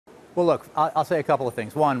Well, look, I'll say a couple of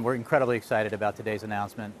things. One, we're incredibly excited about today's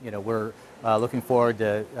announcement. We're looking forward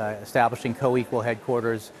to establishing co-equal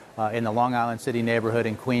headquarters in the Long Island City neighborhood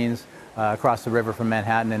in Queens, across the river from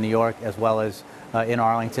Manhattan in New York, as well as in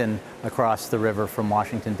Arlington, across the river from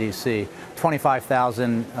Washington, D.C.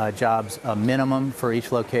 25,000 jobs minimum for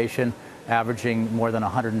each location, averaging more than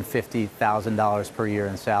 $150,000 per year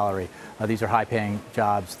in salary. These are high-paying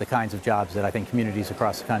jobs, the kinds of jobs that I think communities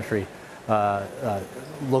across the country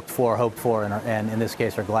looked for, hoped for, and in this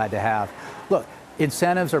case are glad to have. Look,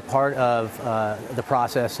 incentives are part of the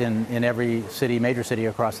process in every city, major city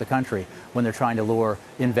across the country when they're trying to lure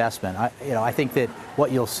investment. I think that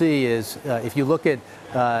what you'll see is if you look at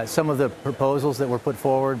some of the proposals that were put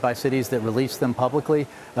forward by cities that released them publicly,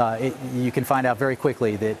 you can find out very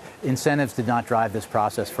quickly that incentives did not drive this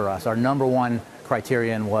process for us. Our number one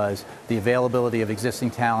criterion was the availability of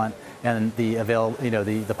existing talent and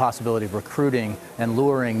the possibility of recruiting and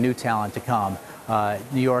luring new talent to come.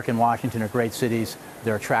 New York and Washington are great cities.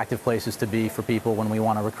 They're attractive places to be for people when we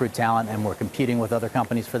want to recruit talent, and we're competing with other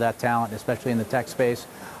companies for that talent, especially in the tech space.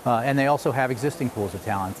 And they also have existing pools of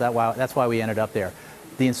talent. That's why we ended up there.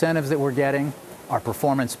 The incentives that we're getting are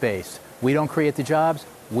performance-based. We don't create the jobs,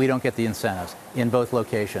 we don't get the incentives in both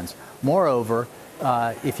locations. Moreover,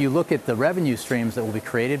 if you look at the revenue streams that will be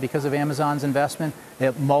created because of Amazon's investment,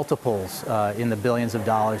 multiples in the billions of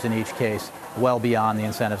dollars in each case, well beyond the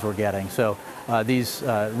incentives we're getting. So these,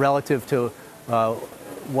 relative to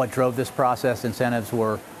what drove this process, incentives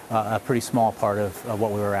were a pretty small part of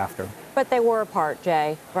what we were after. But they were a part,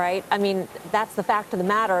 Jay, right? I mean, that's the fact of the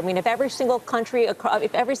matter. I mean, if every single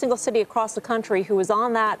city across the country who was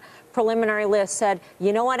on that preliminary list said,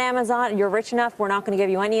 you know what, Amazon, you're rich enough, we're not going to give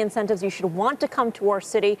you any incentives, you should want to come to our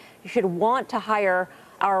city, you should want to hire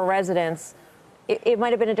our residents, it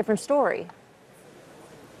might have been a different story.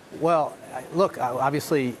 Well, look,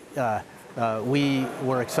 obviously, we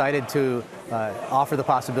were excited to offer the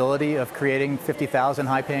possibility of creating 50,000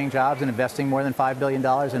 high-paying jobs and investing more than $5 billion,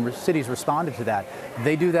 and cities responded to that.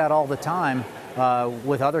 They do that all the time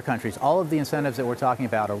with other countries. All of the incentives that we're talking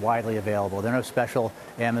about are widely available. There are no special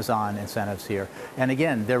Amazon incentives here. And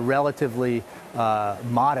again, they're relatively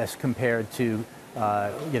modest compared to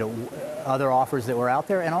other offers that were out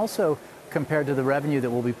there, and also compared to the revenue that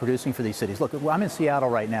we'll be producing for these cities. Look, I'm in Seattle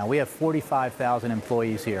right now. We have 45,000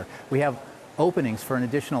 employees here. We have openings for an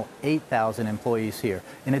additional 8,000 employees here.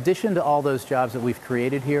 In addition to all those jobs that we've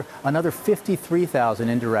created here, another 53,000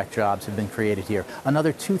 indirect jobs have been created here.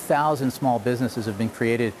 Another 2,000 small businesses have been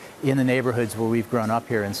created in the neighborhoods where we've grown up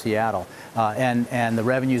here in Seattle. And the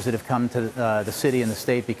revenues that have come to the city and the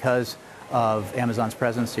state because of Amazon's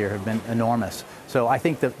presence here have been enormous. So I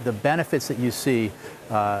think that the benefits that you see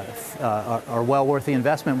are well worth the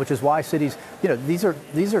investment, which is why cities, these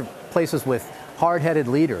are places with hard-headed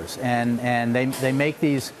leaders, and they make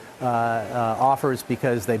these offers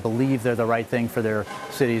because they believe they're the right thing for their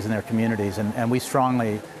cities and their communities, and we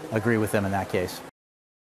strongly agree with them in that case.